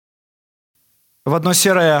В одно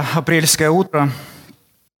серое апрельское утро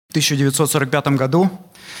в 1945 году,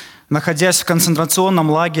 находясь в концентрационном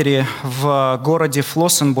лагере в городе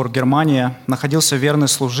Флоссенбург, Германия, находился верный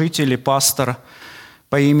служитель и пастор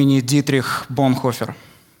по имени Дитрих Бонхофер.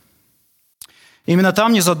 Именно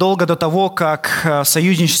там, незадолго до того, как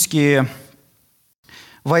союзнические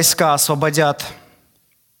войска освободят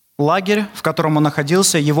лагерь, в котором он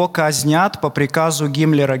находился, его казнят по приказу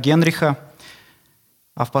Гиммлера Генриха.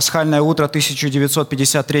 А в пасхальное утро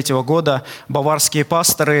 1953 года баварские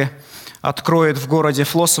пасторы откроют в городе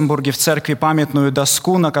Флоссенбурге в церкви памятную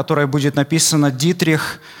доску, на которой будет написано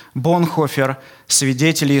 «Дитрих Бонхофер,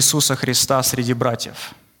 свидетель Иисуса Христа среди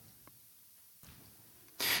братьев».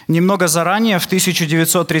 Немного заранее, в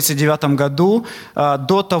 1939 году,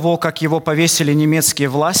 до того, как его повесили немецкие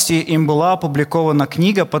власти, им была опубликована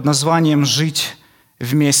книга под названием «Жить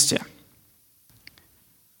вместе».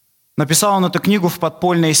 Написал он эту книгу в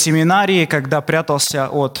подпольной семинарии, когда прятался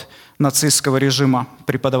от нацистского режима,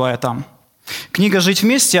 преподавая там. Книга «Жить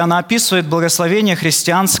вместе», она описывает благословение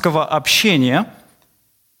христианского общения,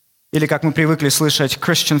 или, как мы привыкли слышать,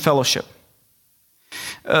 Christian Fellowship.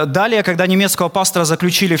 Далее, когда немецкого пастора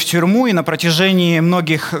заключили в тюрьму, и на протяжении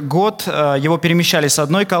многих год его перемещали с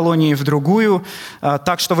одной колонии в другую,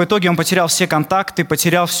 так что в итоге он потерял все контакты,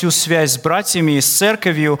 потерял всю связь с братьями и с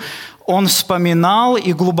церковью, он вспоминал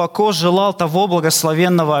и глубоко желал того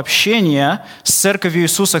благословенного общения с церковью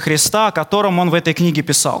Иисуса Христа, о котором он в этой книге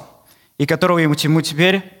писал, и которого ему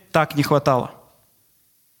теперь так не хватало.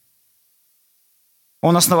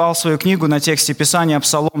 Он основал свою книгу на тексте Писания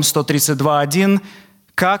Псалом 132:1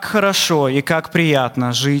 «Как хорошо и как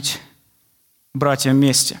приятно жить братьям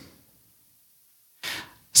вместе».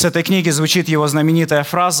 С этой книги звучит его знаменитая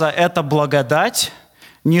фраза «Это благодать,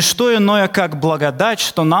 не что иное, как благодать,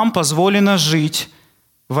 что нам позволено жить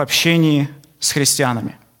в общении с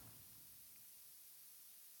христианами».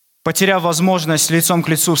 Потеряв возможность лицом к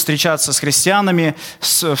лицу встречаться с христианами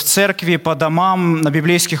в церкви, по домам, на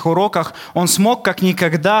библейских уроках, он смог как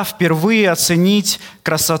никогда впервые оценить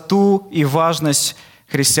красоту и важность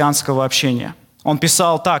христианского общения. Он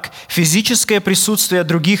писал так: «Физическое присутствие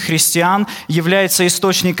других христиан является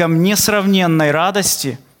источником несравненной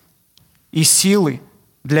радости и силы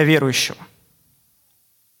для верующего».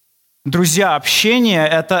 Друзья, общение –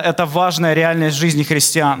 это важная реальность жизни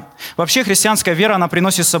христиан. Вообще христианская вера, она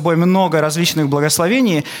приносит с собой много различных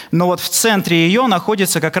благословений, но вот в центре ее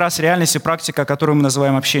находится как раз реальность и практика, которую мы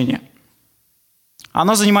называем общение.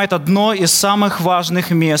 Она занимает одно из самых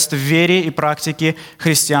важных мест в вере и практике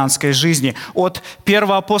христианской жизни. От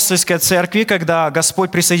первоапостольской церкви, когда Господь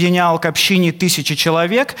присоединял к общине 1000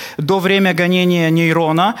 человек, до время гонения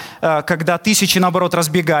Нейрона, когда тысячи, наоборот,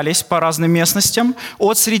 разбегались по разным местностям.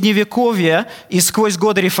 От Средневековья и сквозь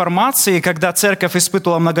годы Реформации, когда церковь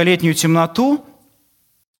испытывала многолетнюю темноту,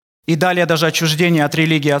 и далее даже отчуждение от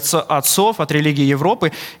религии отцов, от религии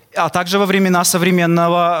Европы, а также во времена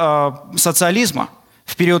современного социализма.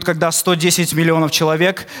 В период, когда 110 миллионов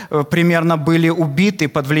человек примерно были убиты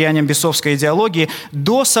под влиянием бесовской идеологии,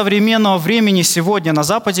 до современного времени сегодня на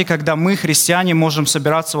Западе, когда мы, христиане, можем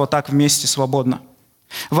собираться вот так вместе свободно.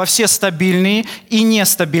 Во все стабильные и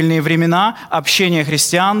нестабильные времена общение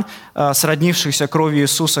христиан, сроднившихся кровью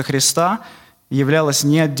Иисуса Христа, являлось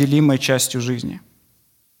неотделимой частью жизни.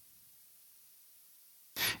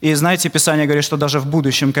 И знаете, Писание говорит, что даже в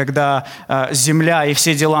будущем, когда земля и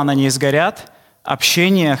все дела на ней сгорят,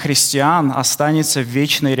 общение христиан останется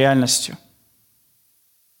вечной реальностью.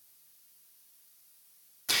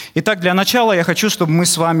 Итак, для начала я хочу, чтобы мы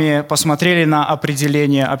с вами посмотрели на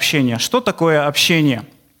определение общения. Что такое общение?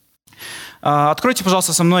 Откройте,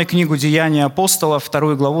 пожалуйста, со мной книгу «Деяния апостолов»,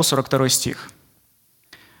 2 главу, 42 стих.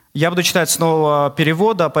 Я буду читать с нового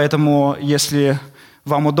перевода, поэтому, если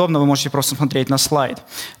вам удобно, вы можете просто смотреть на слайд.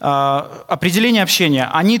 Определение общения.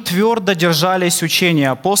 «Они твердо держались учения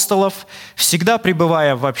апостолов, всегда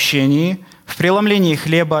пребывая в общении, в преломлении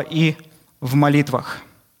хлеба и в молитвах».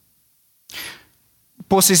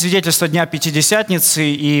 После свидетельства Дня Пятидесятницы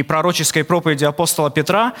и пророческой проповеди апостола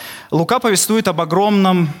Петра Лука повествует об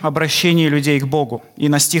огромном обращении людей к Богу. И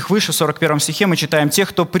на стих выше, в 41 стихе, мы читаем: «Тех,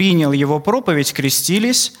 кто принял его проповедь,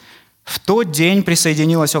 крестились. В тот день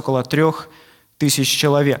присоединилось около 3000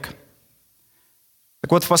 человек». Так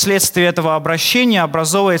вот, впоследствии этого обращения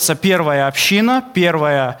образовывается первая община,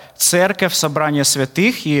 первая церковь, собрание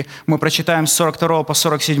святых, и мы прочитаем с 42 по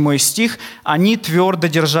 47 стих: «Они твердо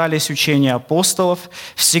держались учения апостолов,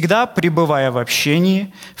 всегда пребывая в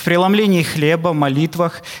общении, в преломлении хлеба,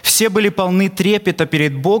 молитвах, все были полны трепета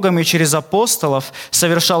перед Богом, и через апостолов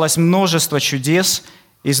совершалось множество чудес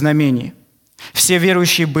и знамений. Все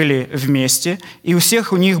верующие были вместе, и у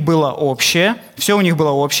всех у них было общее, все у них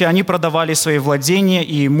было общее. Они продавали свои владения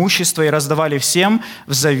и имущество и раздавали всем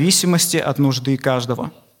в зависимости от нужды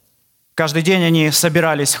каждого. Каждый день они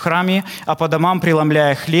собирались в храме, а по домам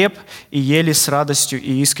преломляя хлеб и ели с радостью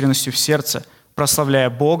и искренностью в сердце, прославляя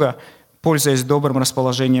Бога, пользуясь добрым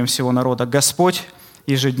расположением всего народа. Господь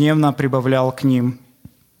ежедневно прибавлял к ним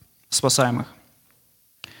спасаемых.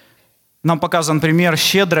 Нам показан пример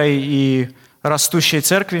щедрой и растущей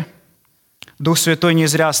церкви. Дух Святой не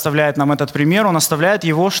зря оставляет нам этот пример. Он оставляет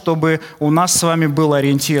его, чтобы у нас с вами был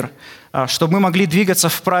ориентир, чтобы мы могли двигаться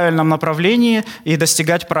в правильном направлении и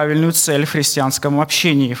достигать правильную цель в христианском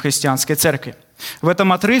общении, в христианской церкви. В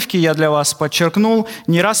этом отрывке, я для вас подчеркнул,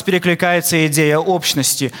 не раз перекликается идея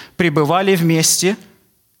общности. Пребывали вместе,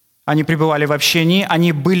 они пребывали в общении,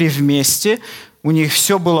 они были вместе, у них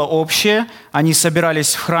все было общее, они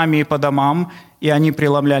собирались в храме и по домам, и они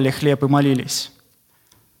преломляли хлеб и молились.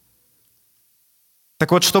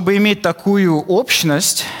 Так вот, чтобы иметь такую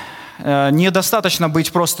общность, недостаточно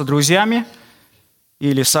быть просто друзьями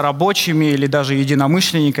или сорабочими, или даже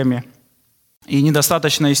единомышленниками. И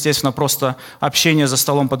недостаточно, естественно, просто общения за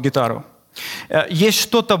столом под гитару. Есть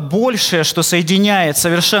что-то большее, что соединяет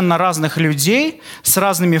совершенно разных людей с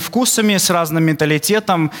разными вкусами, с разным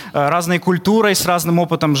менталитетом, разной культурой, с разным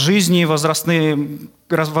опытом жизни,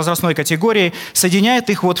 возрастной категорией, соединяет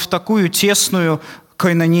их вот в такую тесную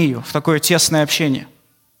койнонию, в такое тесное общение.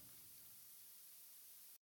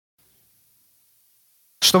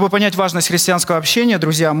 Чтобы понять важность христианского общения,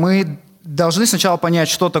 друзья, мы должны сначала понять,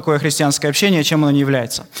 что такое христианское общение, чем оно не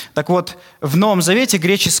является. Так вот, в Новом Завете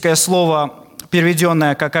греческое слово,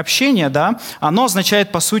 переведенное как «общение», да, оно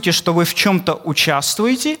означает, по сути, что вы в чем-то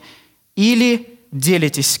участвуете или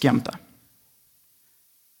делитесь с кем-то.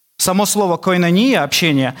 Само слово «койнония»,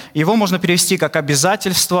 «общение», его можно перевести как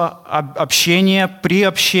обязательство, общение,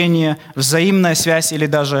 приобщение, взаимная связь или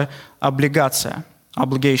даже облигация,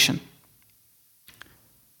 obligation.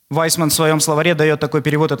 Вайсман в своем словаре дает такой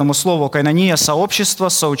перевод этому слову: койнония – сообщество,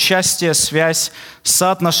 соучастие, связь,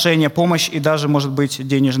 соотношение, помощь и даже, может быть,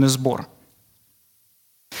 денежный сбор.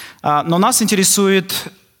 Но нас интересует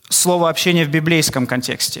слово «общение» в библейском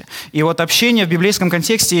контексте. И вот общение в библейском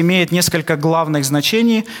контексте имеет несколько главных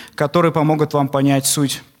значений, которые помогут вам понять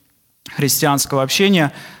суть христианского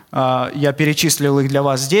общения. Я перечислил их для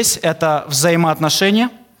вас здесь. Это взаимоотношения,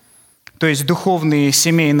 то есть духовные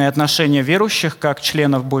семейные отношения верующих, как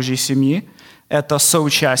членов Божьей семьи. Это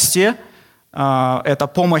соучастие, это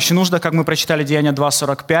помощь нужда, как мы прочитали Деяния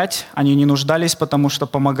 2:45. Они не нуждались, потому что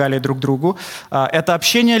помогали друг другу. Это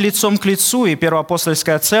общение лицом к лицу, и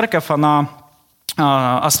Первоапостольская церковь, она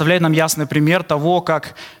оставляет нам ясный пример того,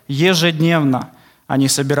 как ежедневно они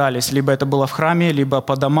собирались. Либо это было в храме, либо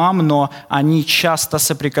по домам, но они часто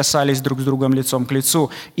соприкасались друг с другом лицом к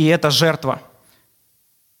лицу. И это жертва.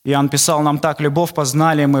 Иоанн писал нам так: «Любовь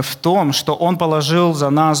познали мы в том, что Он положил за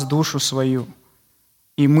нас душу свою,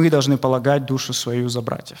 и мы должны полагать душу свою за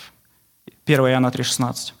братьев». 1 Иоанна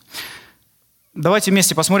 3,16. Давайте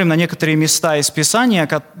вместе посмотрим на некоторые места из Писания,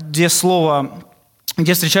 где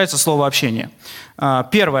встречается слово «общение».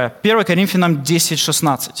 Первое. 1 Коринфянам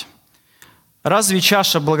 10:16. «Разве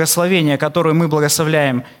чаша благословения, которую мы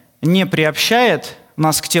благословляем, не приобщает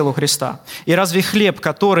нас к телу Христа? И разве хлеб,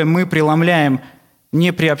 который мы преломляем,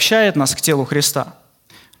 не приобщает нас к телу Христа?»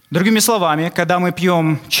 Другими словами, когда мы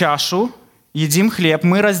пьем чашу, едим хлеб,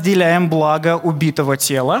 мы разделяем благо убитого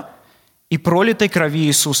тела и пролитой крови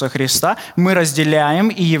Иисуса Христа. Мы разделяем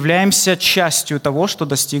и являемся частью того, что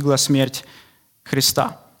достигла смерть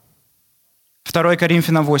Христа. 2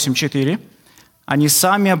 Коринфянам 8:4. «Они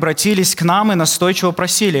сами обратились к нам и настойчиво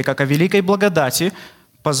просили, как о великой благодати,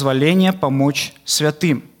 позволения помочь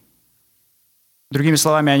святым». Другими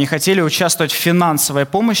словами, они хотели участвовать в финансовой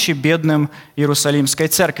помощи бедным Иерусалимской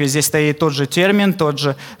церкви. Здесь стоит тот же термин,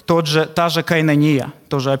 та же койнония,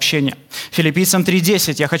 тоже общение. Филиппийцам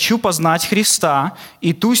 3:10. «Я хочу познать Христа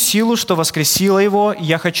и ту силу, что воскресила Его.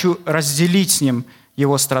 Я хочу разделить с Ним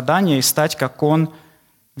Его страдания и стать, как Он,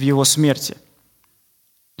 в Его смерти».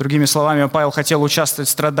 Другими словами, Павел хотел участвовать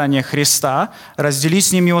в страданиях Христа, разделить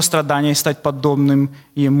с Ним Его страдания и стать подобным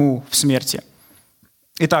Ему в смерти.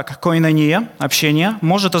 Итак, койнония, общение,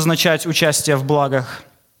 может означать участие в благах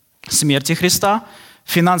смерти Христа,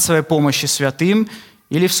 финансовой помощи святым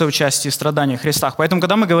или в соучастии в страданиях Христа. Поэтому,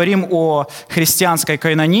 когда мы говорим о христианской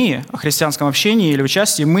койнонии, о христианском общении или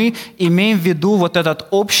участии, мы имеем в виду вот этот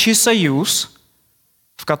общий союз,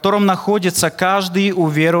 в котором находится каждый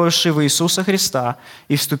уверовавший в Иисуса Христа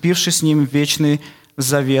и вступивший с Ним в вечный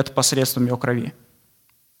завет посредством Его крови.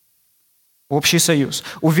 Общий союз.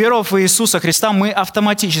 Уверовав в Иисуса Христа, мы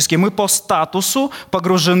автоматически, мы по статусу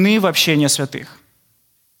погружены в общение святых.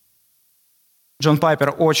 Джон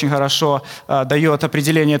Пайпер очень хорошо дает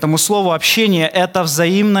определение этому слову. Общение – это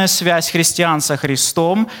взаимная связь христиан со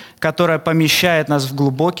Христом, которая помещает нас в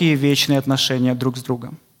глубокие вечные отношения друг с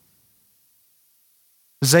другом.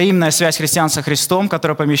 Взаимная связь христиан со Христом,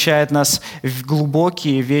 которая помещает нас в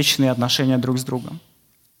глубокие вечные отношения друг с другом.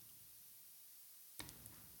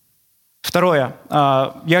 Второе.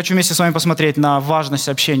 Я хочу вместе с вами посмотреть на важность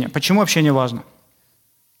общения. Почему общение важно?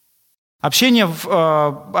 Общение,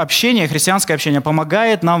 христианское общение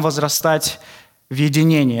помогает нам возрастать в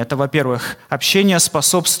единении. Это, во-первых, общение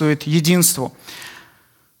способствует единству.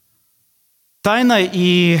 Тайна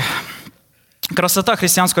и красота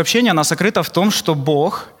христианского общения, она сокрыта в том, что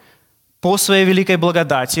Бог по своей великой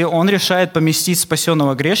благодати, Он решает поместить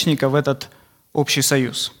спасенного грешника в этот общий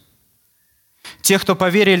союз. Те, кто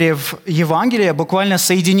поверили в Евангелие, буквально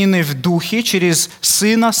соединены в духе через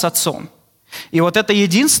Сына с Отцом. И вот это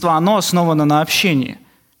единство, оно основано на общении.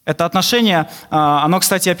 Это отношение, оно,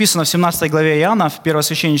 кстати, описано в 17 главе Иоанна, в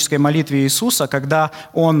первосвященнической молитве Иисуса, когда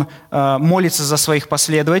Он молится за своих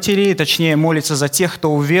последователей, точнее, молится за тех,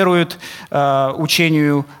 кто уверует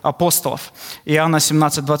учению апостолов. Иоанна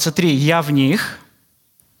 17:23. «Я в них,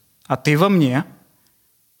 а ты во мне.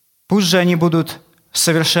 Пусть же они будут в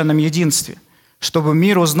совершенном единстве, чтобы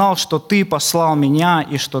мир узнал, что ты послал меня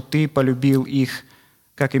и что ты полюбил их,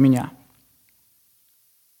 как и меня».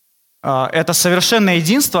 Это совершенное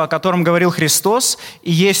единство, о котором говорил Христос,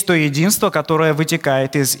 и есть то единство, которое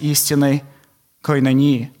вытекает из истинной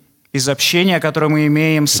койнонии, из общения, которое мы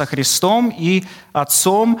имеем со Христом и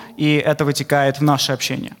Отцом, и это вытекает в наше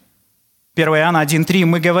общение. 1 Иоанна 1:3.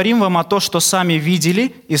 «Мы говорим вам о том, что сами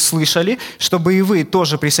видели и слышали, чтобы и вы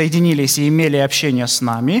тоже присоединились и имели общение с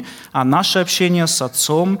нами, а наше общение с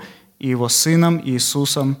Отцом и Его Сыном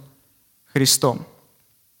Иисусом Христом».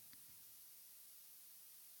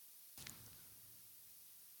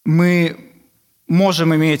 Мы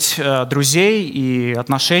можем иметь друзей и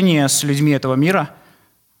отношения с людьми этого мира,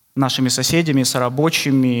 нашими соседями,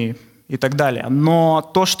 сорабочими и так далее. Но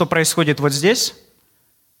то, что происходит вот здесь,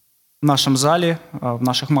 в нашем зале, в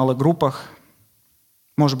наших малых группах,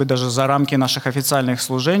 может быть, даже за рамки наших официальных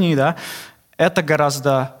служений, да, это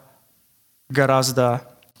гораздо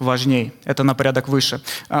важнее, это на порядок выше.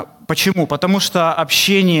 Почему? Потому что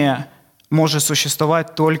общение может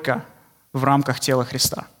существовать только в рамках тела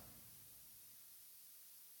Христа.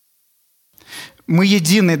 Мы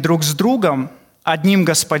едины друг с другом, одним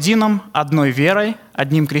Господином, одной верой,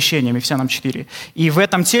 одним крещением, Ефесянам 4. И в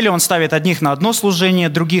этом теле Он ставит одних на одно служение,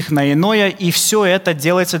 других на иное, и все это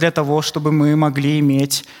делается для того, чтобы мы могли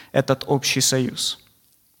иметь этот общий союз.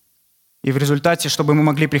 И в результате, чтобы мы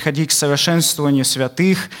могли приходить к совершенствованию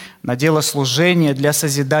святых на дело служения для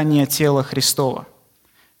созидания тела Христова.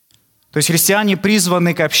 То есть христиане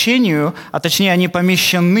призваны к общению, а точнее они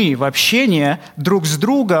помещены в общение друг с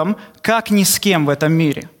другом, как ни с кем в этом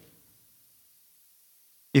мире.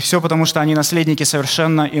 И все потому, что они наследники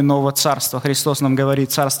совершенно иного царства. Христос нам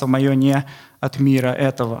говорит: «Царство мое не от мира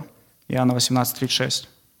этого». Иоанна 18:36.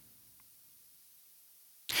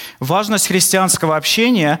 Важность христианского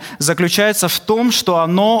общения заключается в том, что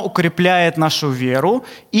оно укрепляет нашу веру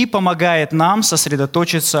и помогает нам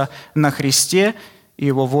сосредоточиться на Христе и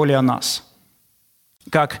Его воле о нас.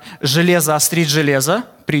 Как железо острит железо,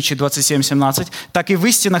 притчи 27:17, так и в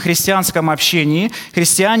истинно христианском общении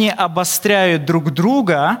христиане обостряют друг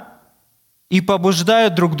друга и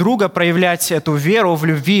побуждают друг друга проявлять эту веру в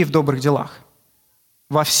любви и в добрых делах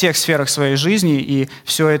во всех сферах своей жизни, и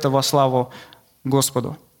все это во славу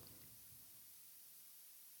Господу.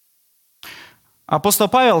 Апостол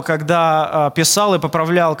Павел, когда писал и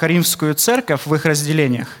поправлял Коринфскую церковь в их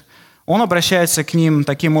разделениях, он обращается к ним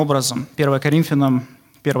таким образом. 1 Коринфянам,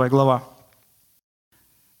 1 глава.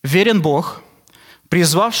 «Верен Бог,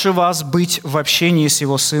 призвавший вас быть в общении с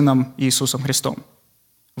Его Сыном Иисусом Христом,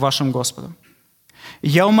 вашим Господом.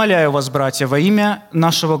 Я умоляю вас, братья, во имя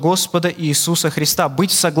нашего Господа Иисуса Христа,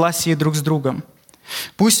 быть в согласии друг с другом.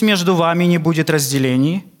 Пусть между вами не будет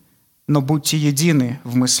разделений, но будьте едины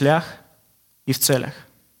в мыслях и в целях».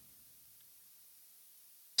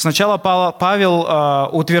 Сначала Павел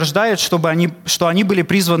утверждает, что они были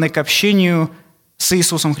призваны к общению с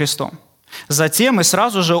Иисусом Христом. Затем и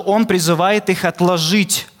сразу же он призывает их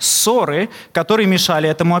отложить ссоры, которые мешали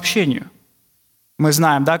этому общению. Мы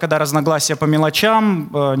знаем, да, когда разногласия по мелочам,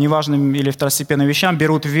 неважным или второстепенным вещам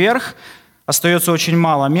берут вверх, остается очень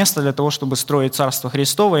мало места для того, чтобы строить Царство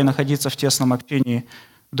Христово и находиться в тесном общении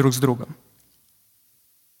друг с другом.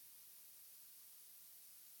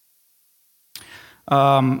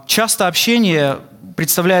 Часто общение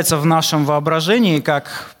представляется в нашем воображении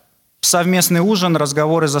как совместный ужин,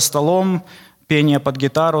 разговоры за столом, пение под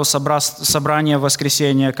гитару, собрание в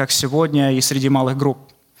воскресенье, как сегодня, и среди малых групп,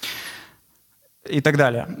 и так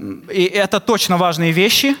далее. И это точно важные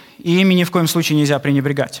вещи, и ими ни в коем случае нельзя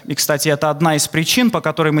пренебрегать. И, кстати, это одна из причин, по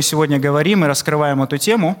которой мы сегодня говорим и раскрываем эту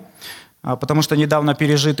тему, потому что недавно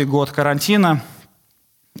пережитый год карантина,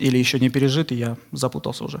 или еще не пережитый, я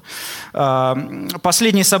запутался уже.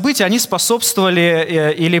 Последние события, они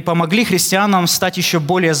способствовали или помогли христианам стать еще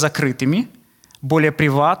более закрытыми, более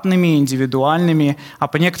приватными, индивидуальными. А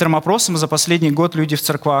по некоторым опросам за последний год люди в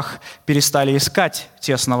церквах перестали искать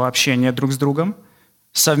тесного общения друг с другом,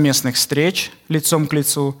 совместных встреч лицом к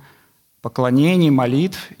лицу, поклонений,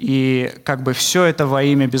 молитв. И как бы все это во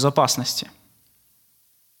имя безопасности.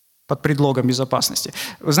 Под предлогом безопасности.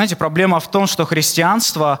 Вы знаете, проблема в том, что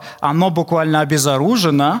христианство, оно буквально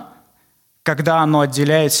обезоружено, когда оно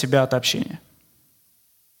отделяет себя от общения.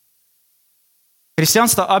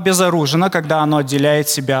 Христианство обезоружено, когда оно отделяет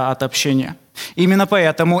себя от общения. Именно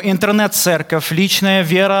поэтому интернет-церковь, личная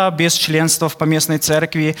вера без членства в поместной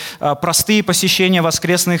церкви, простые посещения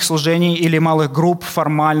воскресных служений или малых групп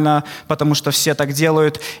формально, потому что все так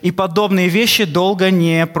делают, и подобные вещи долго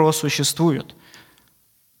не просуществуют.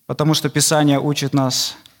 Потому что Писание учит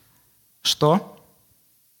нас, что?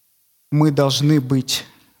 Мы должны быть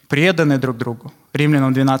преданы друг другу.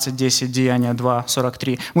 Римлянам 12:10, Деяния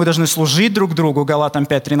 2:43. Мы должны служить друг другу, Галатам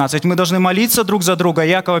 5:13. Мы должны молиться друг за друга,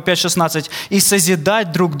 Якова 5:16. И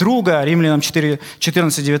созидать друг друга, Римлянам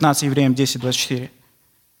 14:19, Евреям 10:24.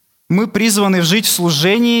 Мы призваны жить в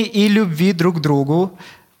служении и любви друг к другу,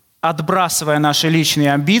 отбрасывая наши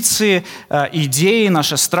личные амбиции, идеи,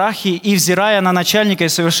 наши страхи и, взирая на начальника и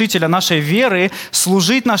совершителя нашей веры,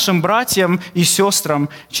 служить нашим братьям и сестрам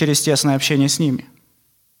через тесное общение с ними.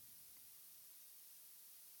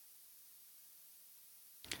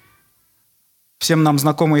 Всем нам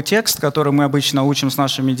знакомый текст, который мы обычно учим с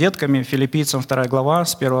нашими детками, Филиппийцам 2 глава,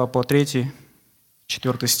 с 1 по 3,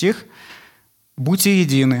 4 стих. «Будьте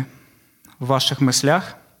едины в ваших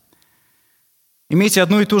мыслях, имейте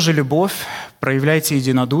одну и ту же любовь, проявляйте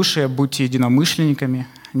единодушие, будьте единомышленниками,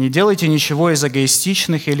 не делайте ничего из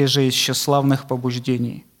эгоистичных или же из тщеславных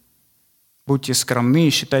побуждений. Будьте скромны и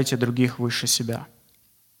считайте других выше себя».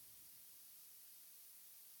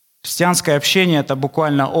 Христианское общение – это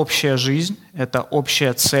буквально общая жизнь, это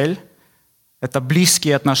общая цель, это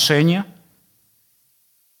близкие отношения.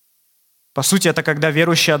 По сути, это когда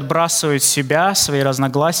верующие отбрасывают себя, свои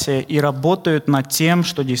разногласия и работают над тем,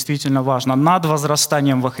 что действительно важно, над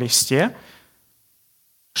возрастанием во Христе,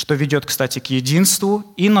 что ведет, кстати, к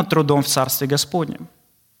единству, и над трудом в Царстве Господнем.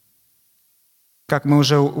 Как мы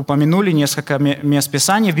уже упомянули, несколько мест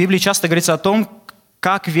Писания, в Библии часто говорится о том,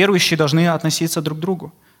 как верующие должны относиться друг к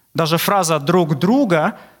другу. Даже фраза «друг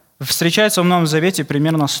друга» встречается в Новом Завете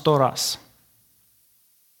примерно 100 раз.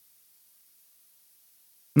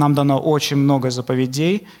 Нам дано очень много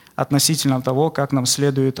заповедей относительно того, как нам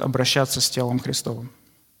следует обращаться с телом Христовым.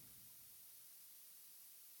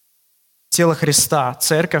 Тело Христа,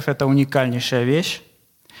 церковь – это уникальнейшая вещь.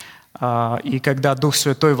 И когда Дух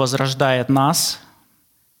Святой возрождает нас,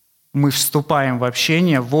 мы вступаем в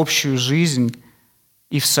общение, в общую жизнь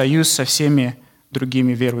и в союз со всеми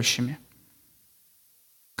другими верующими.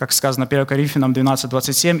 Как сказано 1 Коринфянам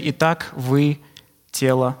 12:27, «Итак, вы –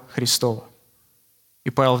 тело Христово». И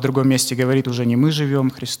Павел в другом месте говорит, уже не мы живем,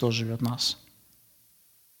 Христос живет в нас.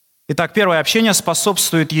 Итак, первое общение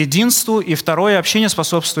способствует единству, и второе общение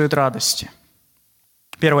способствует радости.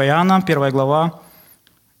 1 Иоанна, 1 глава,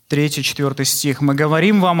 3-4 стих. «Мы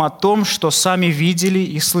говорим вам о том, что сами видели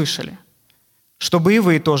и слышали, чтобы и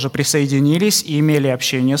вы тоже присоединились и имели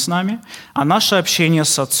общение с нами, а наше общение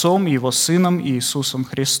с Отцом, Его Сыном и Иисусом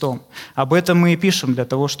Христом. Об этом мы и пишем для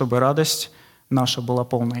того, чтобы радость наша была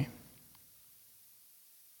полной».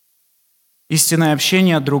 Истинное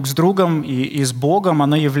общение друг с другом и с Богом,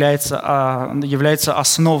 оно является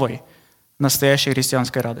основой настоящей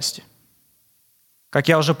христианской радости. Как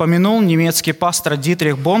я уже помянул, немецкий пастор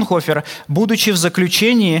Дитрих Бонхофер, будучи в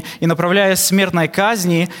заключении и направляясь к смертной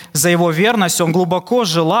казни за его верность, он глубоко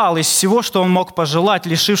желал из всего, что он мог пожелать,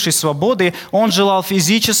 лишившись свободы, он желал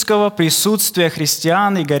физического присутствия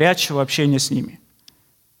христиан и горячего общения с ними.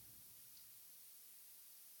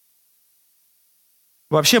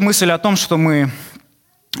 Вообще мысль о том, что мы,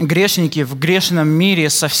 грешники в грешном мире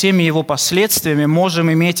со всеми его последствиями,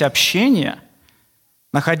 можем иметь общение,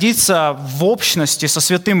 находиться в общности со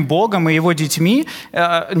святым Богом и Его детьми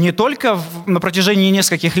не только на протяжении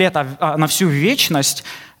нескольких лет, а на всю вечность,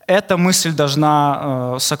 эта мысль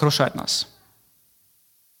должна сокрушать нас.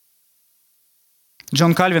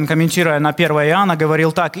 Джон Кальвин, комментируя на 1 Иоанна,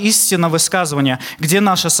 говорил так: «Истинно высказывание, где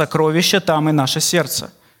наше сокровище, там и наше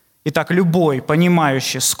сердце». Итак, любой,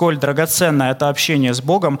 понимающий, сколь драгоценно это общение с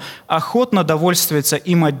Богом, охотно довольствуется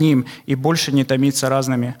им одним и больше не томится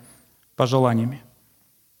разными пожеланиями.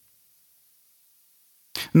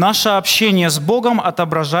 Наше общение с Богом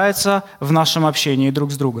отображается в нашем общении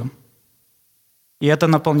друг с другом. И это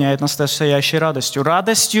наполняет настоящей радостью.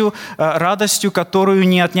 Радостью, которую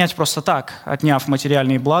не отнять просто так, отняв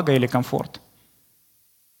материальные блага или комфорт.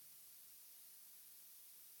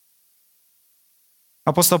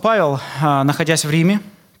 Апостол Павел, находясь в Риме,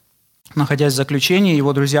 находясь в заключении,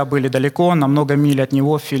 его друзья были далеко, на много миль от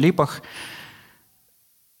него, в Филиппах.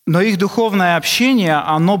 Но их духовное общение,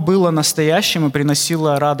 оно было настоящим и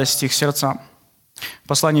приносило радость их сердцам. В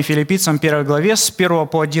послании Филиппийцам 1 главе с 1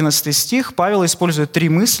 по 11 стих Павел использует 3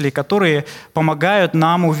 мысли, которые помогают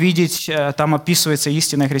нам увидеть, там описывается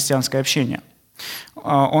истинное христианское общение.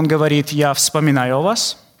 Он говорит: «Я вспоминаю о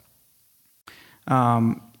вас».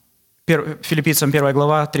 Филиппийцам 1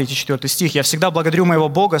 глава, 3-4 стих. «Я всегда благодарю моего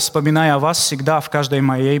Бога, вспоминая о вас всегда в каждой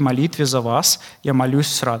моей молитве за вас. Я молюсь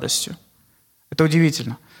с радостью». Это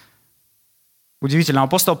удивительно. Удивительно.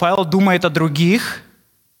 Апостол Павел думает о других,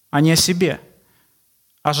 а не о себе.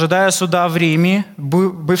 Ожидая суда в Риме,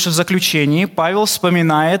 бывший в заключении, Павел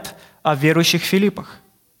вспоминает о верующих в Филиппах.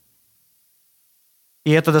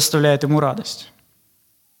 И это доставляет ему радость.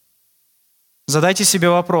 Задайте себе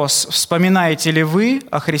вопрос: вспоминаете ли вы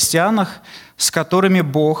о христианах, с которыми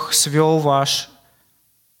Бог свел ваш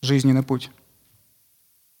жизненный путь?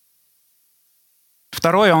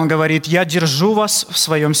 Второе, он говорит: «Я держу вас в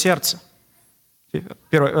своем сердце».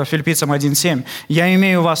 Филиппийцам 1:7. «Я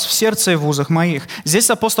имею вас в сердце и в узах моих». Здесь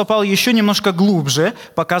апостол Павел еще немножко глубже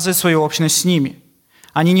показывает свою общность с ними.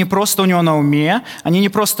 Они не просто у него на уме, он не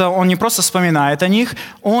просто вспоминает о них,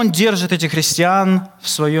 он держит этих христиан в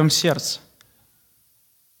своем сердце.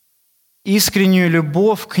 Искреннюю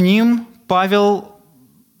любовь к ним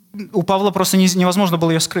у Павла просто невозможно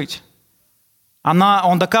было ее скрыть.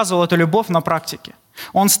 Он доказывал эту любовь на практике.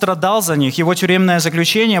 Он страдал за них. Его тюремное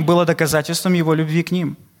заключение было доказательством его любви к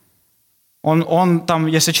ним. Он там,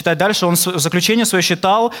 если читать дальше, он заключение свое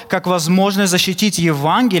считал как возможность защитить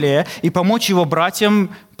Евангелие и помочь его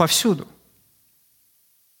братьям повсюду.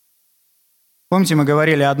 Помните, мы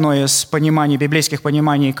говорили, одно из библейских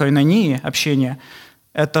пониманий койнонии, общения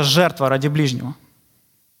 – это жертва ради ближнего.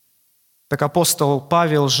 Так апостол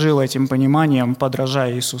Павел жил этим пониманием,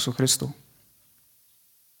 подражая Иисусу Христу.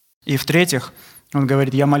 И в-третьих, он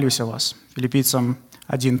говорит: «Я молюсь о вас». Филиппийцам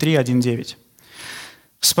 1:3, 1:9.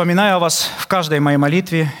 «Вспоминаю о вас в каждой моей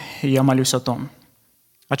молитве, и я молюсь о том».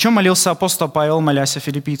 О чем молился апостол Павел, молясь о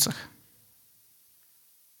филиппийцах?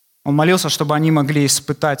 Он молился, чтобы они могли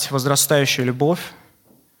испытать возрастающую любовь.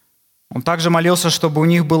 Он также молился, чтобы у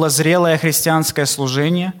них было зрелое христианское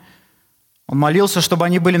служение. Он молился, чтобы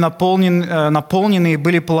они были наполнены и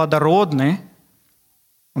были плодородны.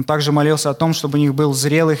 Он также молился о том, чтобы у них был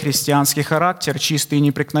зрелый христианский характер, чистый и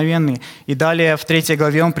непреткновенный. И далее в 3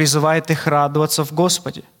 главе он призывает их радоваться в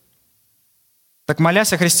Господе. Так,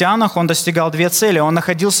 молясь о христианах, он достигал 2 цели. Он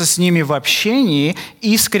находился с ними в общении,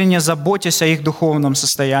 искренне заботясь о их духовном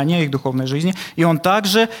состоянии, о их духовной жизни. И он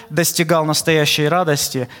также достигал настоящей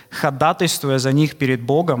радости, ходатайствуя за них перед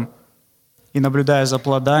Богом и наблюдая за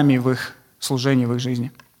плодами в их служении, в их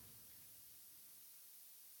жизни.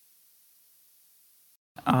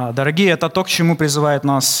 Дорогие, это то, к чему призывает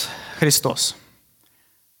нас Христос.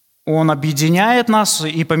 Он объединяет нас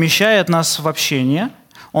и помещает нас в общение.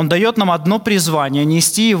 Он дает нам одно призвание –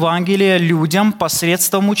 нести Евангелие людям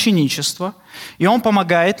посредством ученичества. И Он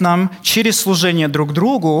помогает нам через служение друг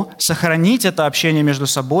другу сохранить это общение между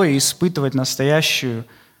собой и испытывать настоящую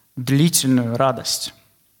длительную радость.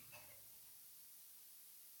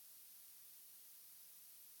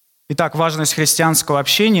 Итак, важность христианского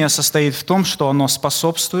общения состоит в том, что оно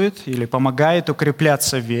способствует или помогает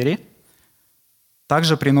укрепляться в вере,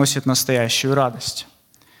 также приносит настоящую радость.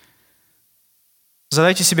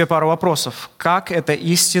 Задайте себе пару вопросов. Как эта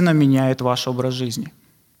истина меняет ваш образ жизни?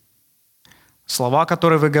 Слова,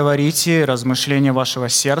 которые вы говорите, размышления вашего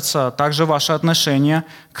сердца, а также ваше отношение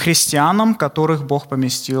к христианам, которых Бог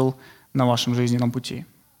поместил на вашем жизненном пути.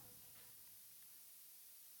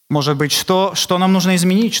 Может быть, что нам нужно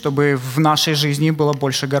изменить, чтобы в нашей жизни было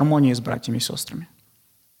больше гармонии с братьями и сестрами?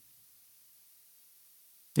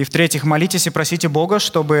 И в-третьих, молитесь и просите Бога,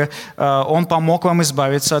 чтобы Он помог вам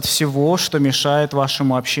избавиться от всего, что мешает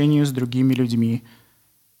вашему общению с другими людьми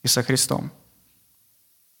и со Христом.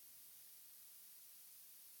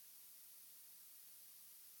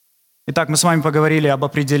 Итак, мы с вами поговорили об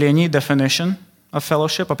определении, definition, of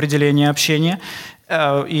fellowship, определение общения.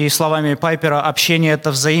 И словами Пайпера, общение —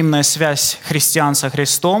 это взаимная связь христиан со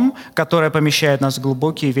Христом, которая помещает нас в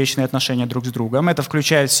глубокие вечные отношения друг с другом. Это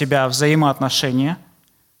включает в себя взаимоотношения,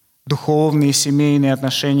 духовные, семейные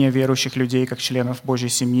отношения верующих людей, как членов Божьей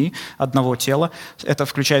семьи, одного тела. Это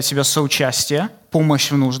включает в себя соучастие,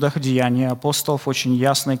 помощь в нуждах, деяния апостолов. Очень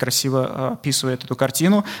ясно и красиво описывает эту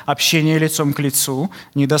картину. Общение лицом к лицу.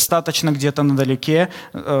 Недостаточно где-то надалеке.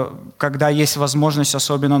 Когда есть возможность,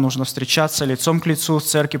 особенно нужно встречаться лицом к лицу в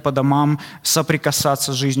церкви, по домам,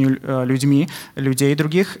 соприкасаться с жизнью людей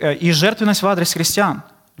других. И жертвенность в адрес христиан.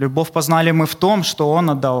 Любовь познали мы в том, что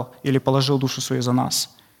Он отдал или положил душу свою за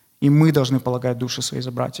нас. И мы должны полагать души свои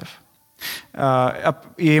за братьев.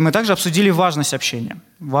 И мы также обсудили важность общения.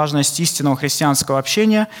 Важность истинного христианского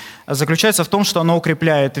общения заключается в том, что оно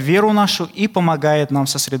укрепляет веру нашу и помогает нам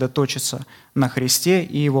сосредоточиться на Христе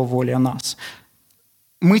и Его воле о нас.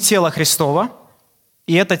 Мы тело Христово,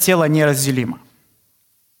 и это тело неразделимо.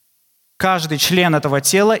 Каждый член этого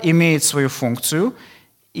тела имеет свою функцию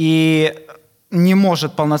и не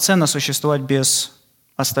может полноценно существовать без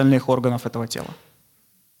остальных органов этого тела.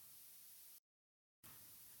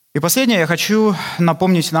 И последнее, я хочу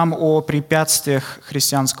напомнить нам о препятствиях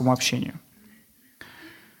христианскому общению.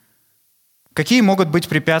 Какие могут быть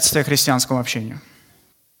препятствия христианскому общению?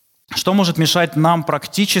 Что может мешать нам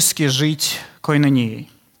практически жить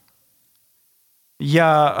койнонией?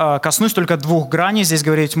 Я коснусь только двух граней, здесь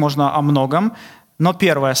говорить можно о многом, но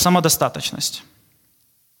первое – самодостаточность.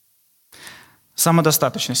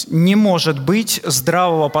 Самодостаточность. Не может быть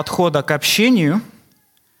здравого подхода к общению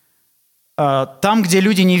там, где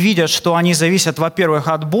люди не видят, что они зависят, во-первых,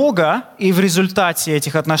 от Бога, и в результате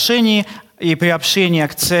этих отношений и приобщения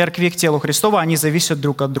к церкви, к телу Христова, они зависят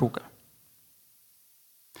друг от друга.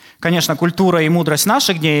 Конечно, культура и мудрость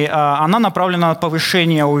наших дней, она направлена на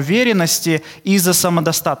повышение уверенности из-за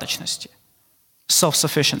самодостаточности.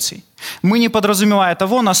 Self-sufficiency. Мы, не подразумевая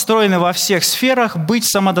того, настроены во всех сферах быть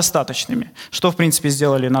самодостаточными, что, в принципе,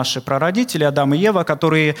 сделали наши прародители Адам и Ева,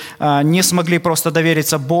 которые не смогли просто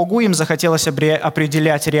довериться Богу, им захотелось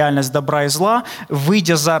определять реальность добра и зла,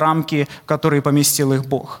 выйдя за рамки, в которые поместил их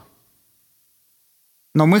Бог.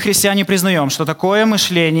 Но мы, христиане, признаем, что такое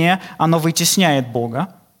мышление, оно вытесняет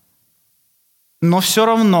Бога, но все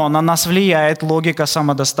равно на нас влияет логика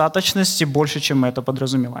самодостаточности больше, чем мы это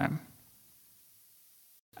подразумеваем.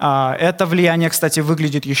 Это влияние, кстати,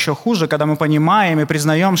 выглядит еще хуже, когда мы понимаем и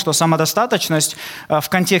признаем, что самодостаточность в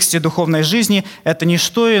контексте духовной жизни – это не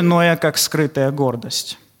что иное, как скрытая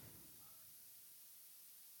гордость.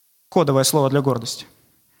 Кодовое слово для гордости.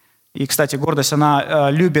 И, кстати, гордость, она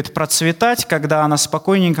любит процветать, когда она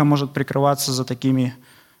спокойненько может прикрываться за такими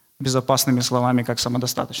безопасными словами, как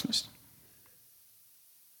самодостаточность.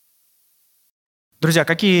 Друзья,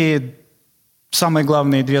 какие самые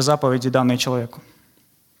главные две заповеди, данные человеку?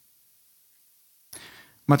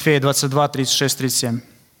 Матфея 22, 36, 37.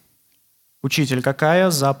 «Учитель,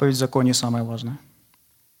 какая заповедь в законе самая важная?»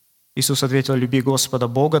 Иисус ответил: «Люби Господа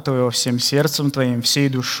Бога твоего всем сердцем твоим, всей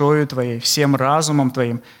душою твоей, всем разумом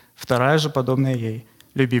твоим. Вторая же, подобная ей: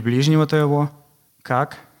 люби ближнего твоего,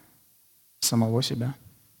 как самого себя».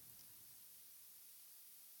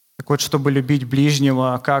 Так вот, чтобы любить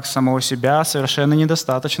ближнего как самого себя, совершенно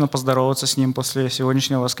недостаточно поздороваться с ним после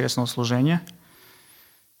сегодняшнего воскресного служения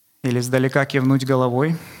или издалека кивнуть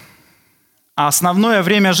головой, а основное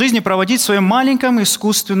время жизни проводить в своем маленьком,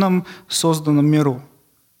 искусственном, созданном миру.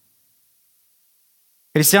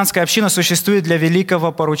 Христианская община существует для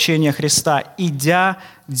великого поручения Христа, идя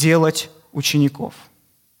делать учеников.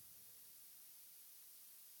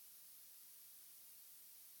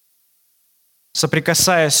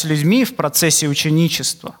 Соприкасаясь с людьми в процессе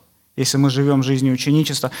ученичества, если мы живем жизнью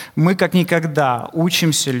ученичества, мы как никогда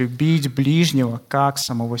учимся любить ближнего как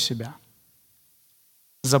самого себя.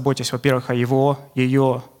 Заботясь, во-первых, о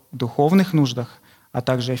ее духовных нуждах, а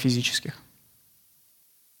также о физических.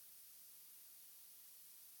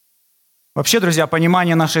 Вообще, друзья,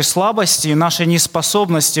 понимание нашей слабости, нашей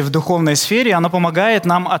неспособности в духовной сфере, оно помогает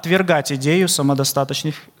нам отвергать идею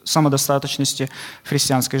самодостаточности в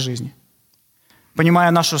христианской жизни.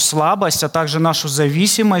 Понимая нашу слабость, а также нашу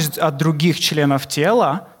зависимость от других членов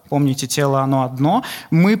тела, помните, тело оно одно,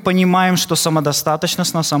 мы понимаем, что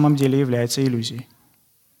самодостаточность на самом деле является иллюзией.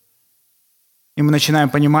 И мы начинаем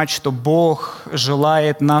понимать, что Бог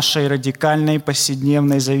желает нашей радикальной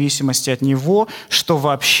повседневной зависимости от Него, что в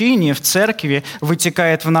общении, в церкви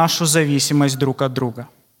вытекает в нашу зависимость друг от друга.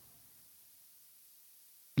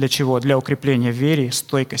 Для чего? Для укрепления в вере и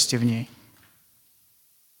стойкости в ней.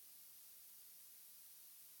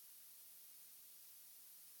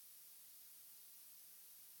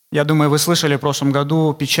 Я думаю, вы слышали в прошлом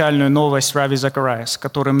году печальную новость Рави Закарайас,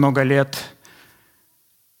 который много лет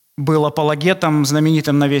был апологетом,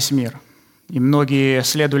 знаменитым на весь мир. И многие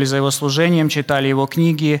следовали за его служением, читали его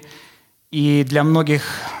книги. И для многих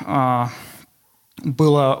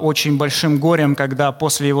было очень большим горем, когда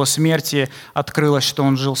после его смерти открылось, что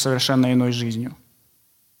он жил совершенно иной жизнью,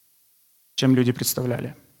 чем люди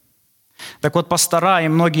представляли. Так вот, пастора и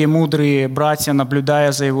многие мудрые братья,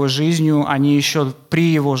 наблюдая за его жизнью, они еще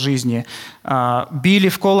при его жизни били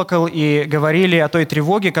в колокол и говорили о той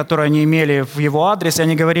тревоге, которую они имели в его адрес, и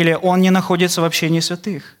они говорили: он не находится в общении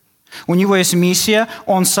святых. У него есть миссия,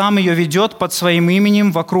 он сам ее ведет под своим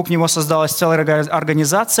именем, вокруг него создалась целая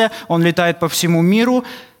организация, он летает по всему миру,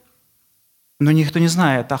 но никто не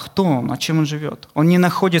знает, а кто он, а чем он живет. Он не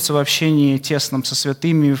находится в общении тесном со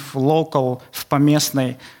святыми, в локал, в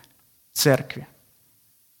поместной церкви.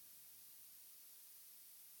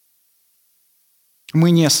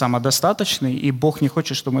 Мы не самодостаточны, и Бог не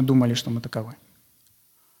хочет, чтобы мы думали, что мы таковы.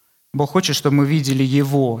 Бог хочет, чтобы мы видели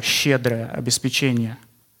Его щедрое обеспечение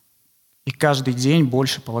и каждый день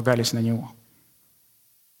больше полагались на Него.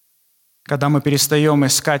 Когда мы перестаем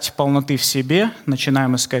искать полноты в себе,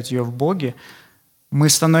 начинаем искать ее в Боге, мы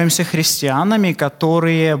становимся христианами,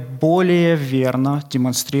 которые более верно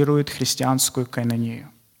демонстрируют христианскую койнонию,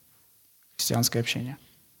 христианское общение.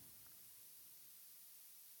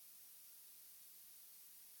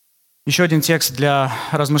 Еще один текст для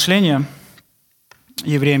размышления.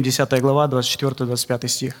 Евреям 10 глава, 24-25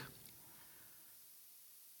 стих.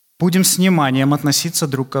 «Будем с вниманием относиться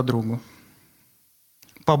друг к другу,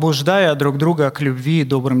 побуждая друг друга к любви и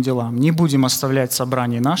добрым делам. Не будем оставлять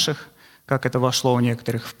собраний наших, как это вошло у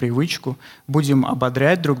некоторых в привычку. Будем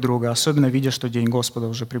ободрять друг друга, особенно видя, что день Господа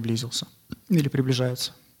уже приблизился или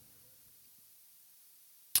приближается».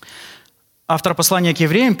 Автор послания к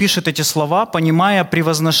евреям пишет эти слова, понимая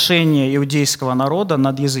превозношение иудейского народа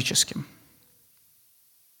над языческим.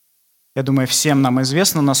 Я думаю, всем нам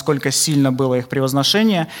известно, насколько сильно было их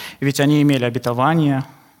превозношение, ведь они имели обетование,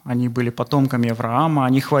 они были потомками Авраама,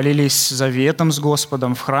 они хвалились заветом с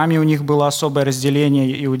Господом, в храме у них было особое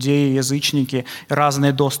разделение, иудеи, язычники,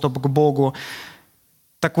 разный доступ к Богу.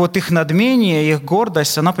 Так вот, их надмение, их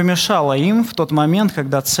гордость, она помешала им в тот момент,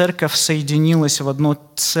 когда церковь соединилась в одно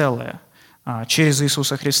целое через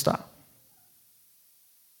Иисуса Христа.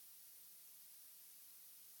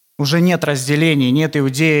 Уже нет разделений, нет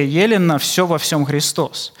иудея, елена, все во всем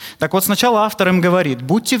Христос. Так вот, сначала автор им говорит: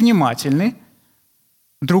 будьте внимательны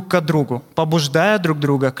друг к другу, побуждая друг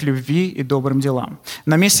друга к любви и добрым делам.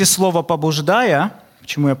 На месте слова «побуждая»,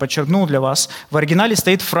 почему я подчеркнул для вас, в оригинале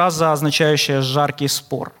стоит фраза, означающая «жаркий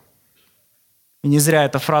спор». И не зря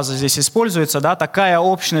эта фраза здесь используется, да? Такая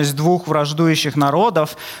общность двух враждующих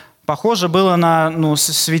народов, похоже было на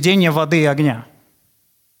сведение воды и огня.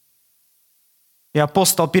 И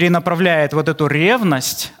апостол перенаправляет вот эту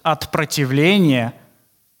ревность от противления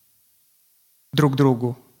друг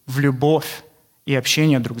другу в любовь и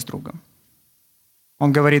общение друг с другом.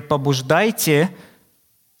 Он говорит: побуждайте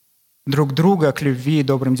друг друга к любви и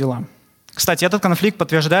добрым делам. Кстати, этот конфликт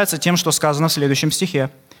подтверждается тем, что сказано в следующем стихе.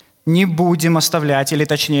 Не будем оставлять, или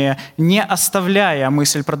точнее, не оставляя,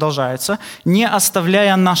 мысль продолжается, не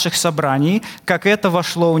оставляя наших собраний, как это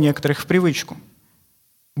вошло у некоторых в привычку.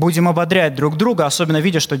 Будем ободрять друг друга, особенно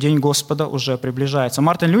видя, что день Господа уже приближается.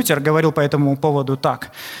 Мартин Лютер говорил по этому поводу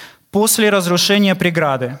так. «После разрушения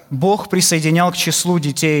преграды Бог присоединял к числу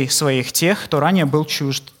детей своих тех, кто ранее был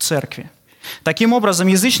чужд церкви. Таким образом,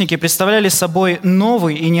 язычники представляли собой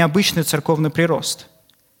новый и необычный церковный прирост.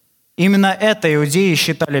 Именно это иудеи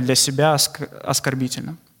считали для себя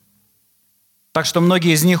оскорбительным. Так что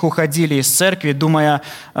многие из них уходили из церкви, думая,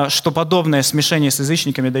 что подобное смешение с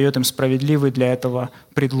язычниками дает им справедливый для этого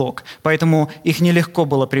предлог. Поэтому их нелегко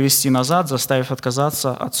было привести назад, заставив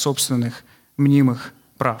отказаться от собственных мнимых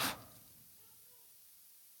прав.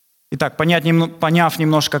 Итак, поняв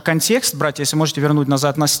немножко контекст, братья, если можете вернуть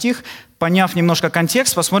назад на стих, поняв немножко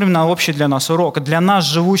контекст, посмотрим на общий для нас урок. Для нас,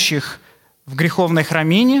 живущих в греховной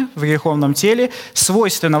храмине, в греховном теле,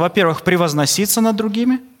 свойственно, во-первых, превозноситься над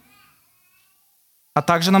другими, а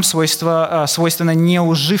также нам свойственна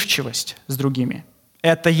неуживчивость с другими.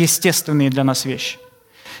 Это естественные для нас вещи.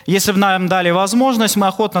 Если бы нам дали возможность, мы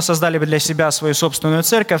охотно создали бы для себя свою собственную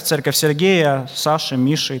церковь, церковь Сергея, Саши,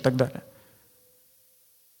 Миши и так далее.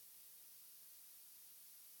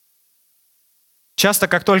 Часто,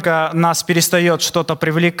 как только нас перестает что-то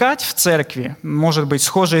привлекать в церкви, может быть,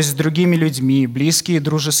 схожесть с другими людьми, близкие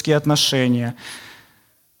дружеские отношения,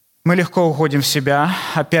 мы легко уходим в себя,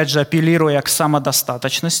 опять же, апеллируя к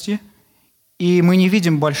самодостаточности, и мы не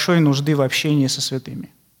видим большой нужды в общении со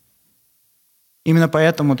святыми. Именно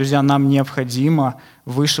поэтому, друзья, нам необходимо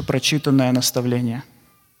выше прочитанное наставление.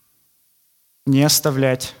 Не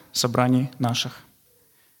оставлять собраний наших.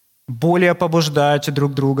 Более побуждать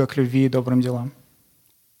друг друга к любви и добрым делам.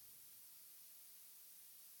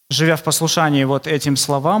 Живя в послушании вот этим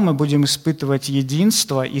словам, мы будем испытывать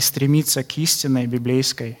единство и стремиться к истинной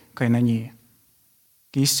библейской койнонии,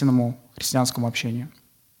 к истинному христианскому общению.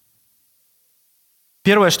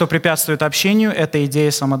 Первое, что препятствует общению, это идея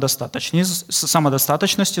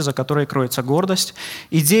самодостаточности, за которой кроется гордость.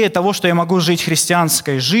 Идея того, что я могу жить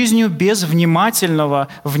христианской жизнью без внимательного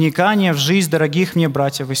вникания в жизнь дорогих мне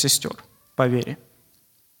братьев и сестер по вере.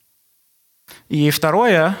 И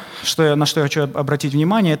второе, на что я хочу обратить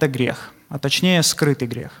внимание, это грех, а точнее скрытый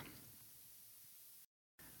грех.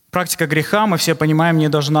 Практика греха, мы все понимаем, не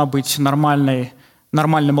должна быть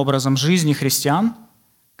нормальным образом жизни христиан.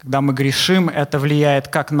 Когда мы грешим, это влияет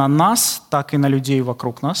как на нас, так и на людей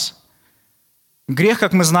вокруг нас. Грех,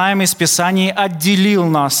 как мы знаем из Писаний, отделил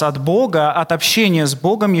нас от Бога, от общения с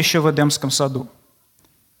Богом еще в Эдемском саду.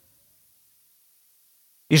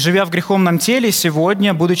 И живя в греховном теле,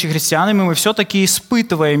 сегодня, будучи христианами, мы все-таки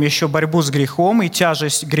испытываем еще борьбу с грехом и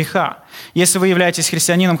тяжесть греха. Если вы являетесь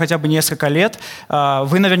христианином хотя бы несколько лет,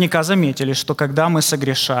 вы наверняка заметили, что когда мы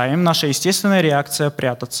согрешаем, наша естественная реакция –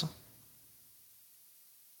 прятаться.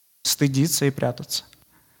 Стыдиться и прятаться.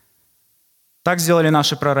 Так сделали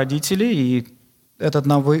наши прародители, и этот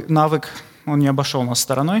навык, он не обошел нас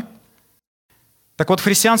стороной. Так вот, в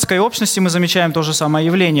христианской общности мы замечаем то же самое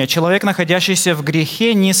явление. Человек, находящийся в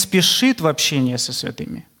грехе, не спешит в общении со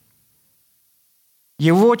святыми.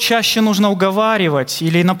 Его чаще нужно уговаривать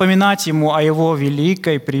или напоминать ему о его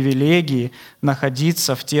великой привилегии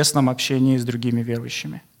находиться в тесном общении с другими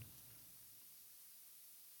верующими.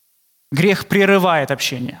 Грех прерывает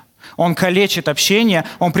общение. Он калечит общение,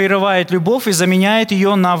 он прерывает любовь и заменяет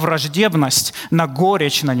ее на враждебность, на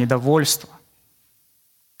горечь, на недовольство.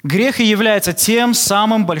 Грех и является тем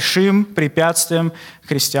самым большим препятствием к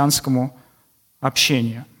христианскому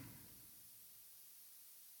общению.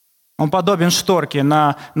 Он подобен шторке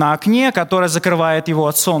на окне, которая закрывает его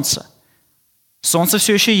от солнца. Солнце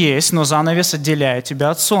все еще есть, но занавес отделяет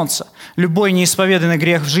тебя от солнца. Любой неисповеданный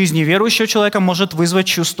грех в жизни верующего человека может вызвать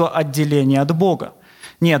чувство отделения от Бога.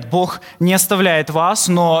 Нет, Бог не оставляет вас,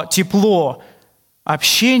 но тепло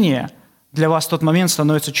общения для вас в тот момент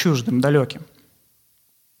становится чуждым, далеким.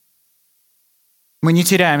 Мы не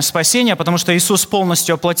теряем спасения, потому что Иисус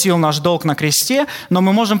полностью оплатил наш долг на кресте, но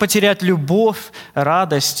мы можем потерять любовь,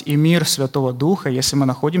 радость и мир Святого Духа, если мы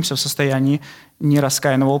находимся в состоянии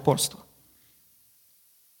нераскаянного упорства.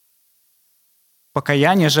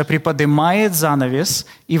 Покаяние же приподнимает занавес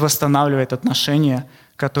и восстанавливает отношения,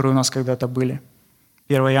 которые у нас когда-то были.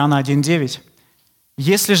 1 Иоанна 1,9.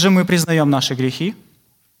 «Если же мы признаем наши грехи,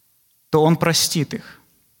 то Он простит их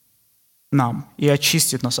нам и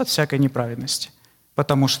очистит нас от всякой неправедности,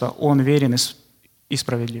 потому что Он верен и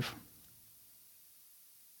справедлив».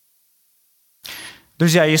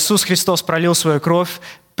 Друзья, Иисус Христос пролил свою кровь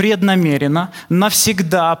преднамеренно,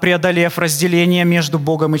 навсегда преодолев разделение между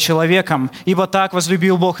Богом и человеком. Ибо так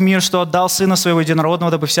возлюбил Бог мир, что отдал Сына Своего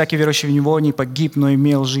Единородного, дабы всякий верующий в Него не погиб, но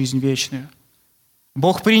имел жизнь вечную.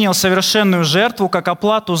 Бог принял совершенную жертву как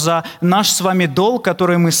оплату за наш с вами долг,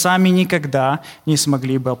 который мы сами никогда не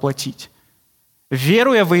смогли бы оплатить.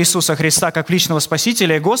 Веруя в Иисуса Христа как в личного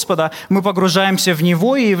Спасителя и Господа, мы погружаемся в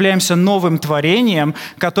Него и являемся новым творением,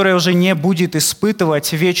 которое уже не будет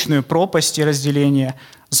испытывать вечную пропасть и разделение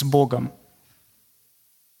с Богом.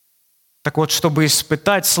 Так вот, чтобы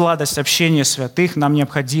испытать сладость общения святых, нам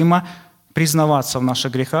необходимо признаваться в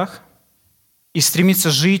наших грехах и стремиться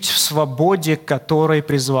жить в свободе, к которой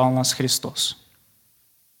призвал нас Христос.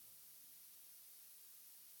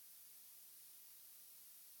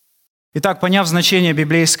 Итак, поняв значение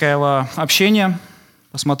библейского общения,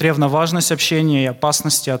 посмотрев на важность общения и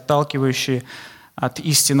опасности, отталкивающие от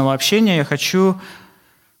истинного общения, я хочу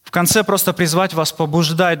в конце просто призвать вас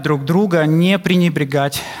побуждать друг друга не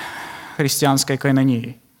пренебрегать христианской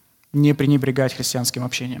койнонией, не пренебрегать христианским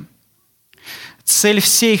общением. Цель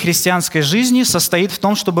всей христианской жизни состоит в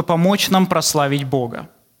том, чтобы помочь нам прославить Бога.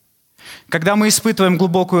 Когда мы испытываем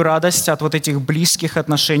глубокую радость от вот этих близких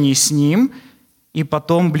отношений с Ним и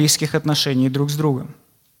потом близких отношений друг с другом.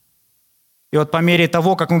 И вот по мере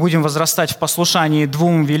того, как мы будем возрастать в послушании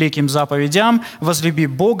двум великим заповедям, возлюби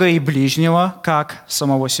Бога и ближнего, как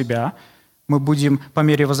самого себя, мы будем, по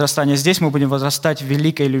мере возрастания здесь, мы будем возрастать в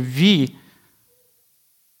великой любви,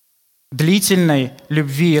 длительной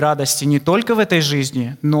любви и радости не только в этой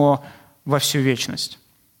жизни, но во всю вечность.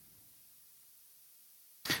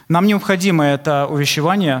 Нам необходимо это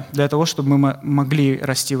увещевание для того, чтобы мы могли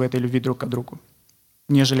расти в этой любви друг к другу.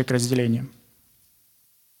 нежели к разделению.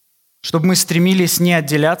 Чтобы мы стремились не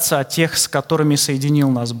отделяться от тех, с которыми соединил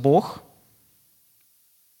нас Бог,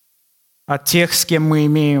 от тех, с кем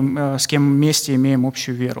вместе имеем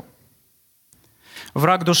общую веру.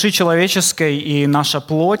 Враг души человеческой и наша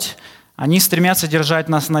плоть, они стремятся держать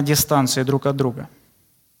нас на дистанции друг от друга.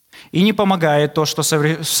 И не помогает то, что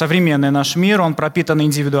современный наш мир, он пропитан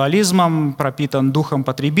индивидуализмом, пропитан духом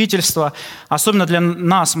потребительства. Особенно для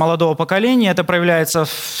нас, молодого поколения, это проявляется в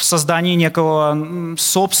создании некого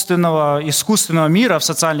собственного искусственного мира в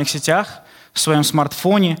социальных сетях, в своем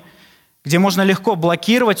смартфоне, где можно легко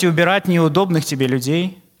блокировать и убирать неудобных тебе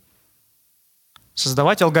людей,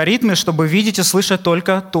 создавать алгоритмы, чтобы видеть и слышать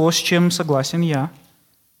только то, с чем согласен я.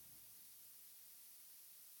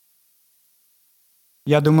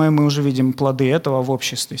 Я думаю, мы уже видим плоды этого в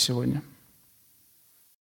обществе сегодня.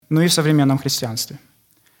 Ну и в современном христианстве.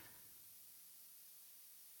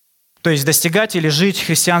 То есть достигать или жить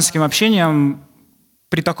христианским общением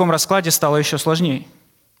при таком раскладе стало еще сложнее.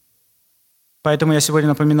 Поэтому я сегодня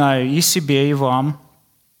напоминаю и себе, и вам,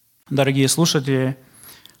 дорогие слушатели,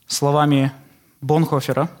 словами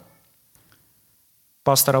Бонхофера,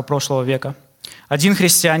 пастора прошлого века. Один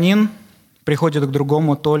христианин приходит к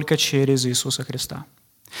другому только через Иисуса Христа.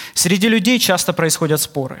 Среди людей часто происходят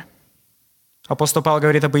споры. Апостол Павел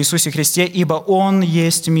говорит об Иисусе Христе, ибо Он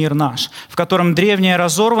есть мир наш, в котором древнее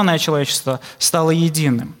разорванное человечество стало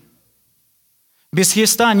единым. Без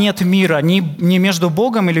Христа нет мира ни между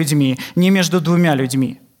Богом и людьми, ни между двумя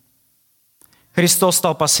людьми. Христос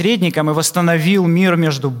стал посредником и восстановил мир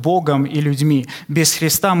между Богом и людьми. Без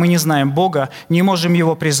Христа мы не знаем Бога, не можем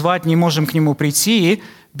Его призвать, не можем к Нему прийти. И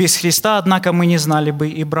без Христа, однако, мы не знали бы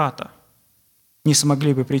и брата, не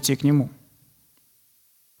смогли бы прийти к Нему.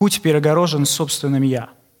 Путь перегорожен собственным «я».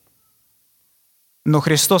 Но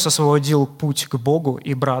Христос освободил путь к Богу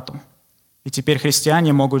и брату. И теперь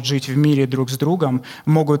христиане могут жить в мире друг с другом,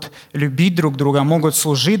 могут любить друг друга, могут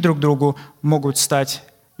служить друг другу, могут стать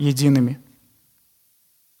едиными.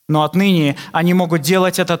 Но отныне они могут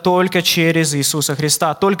делать это только через Иисуса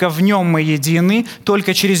Христа. Только в Нем мы едины,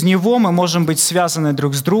 только через Него мы можем быть связаны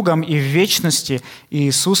друг с другом, и в вечности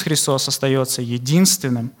Иисус Христос остается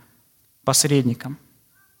единственным посредником.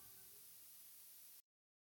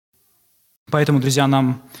 Поэтому, друзья,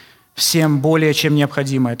 нам всем более чем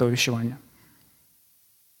необходимо это увещевание.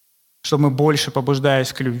 Чтобы мы больше,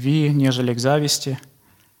 побуждаясь к любви, нежели к зависти,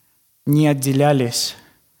 не отделялись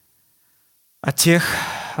от тех,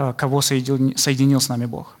 кого соединил с нами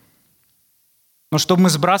Бог. Но чтобы мы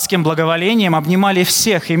с братским благоволением обнимали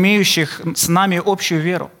всех, имеющих с нами общую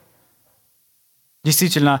веру.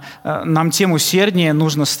 Действительно, нам тем усерднее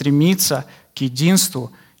нужно стремиться к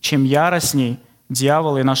единству, чем яростней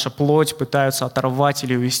дьявол и наша плоть пытаются оторвать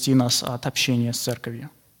или увести нас от общения с церковью.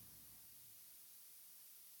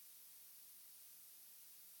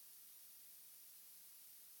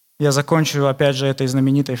 Я закончу, опять же, этой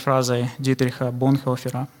знаменитой фразой Дитриха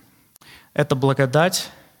Бонхофера. Это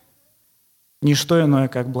благодать, не что иное,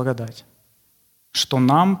 как благодать, что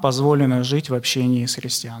нам позволено жить в общении с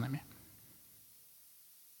христианами.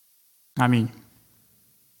 Аминь.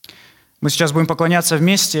 Мы сейчас будем поклоняться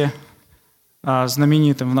вместе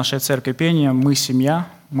знаменитым в нашей церкви пением «Мы семья,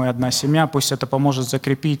 мы одна семья». Пусть это поможет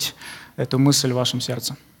закрепить эту мысль в вашем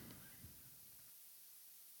сердце.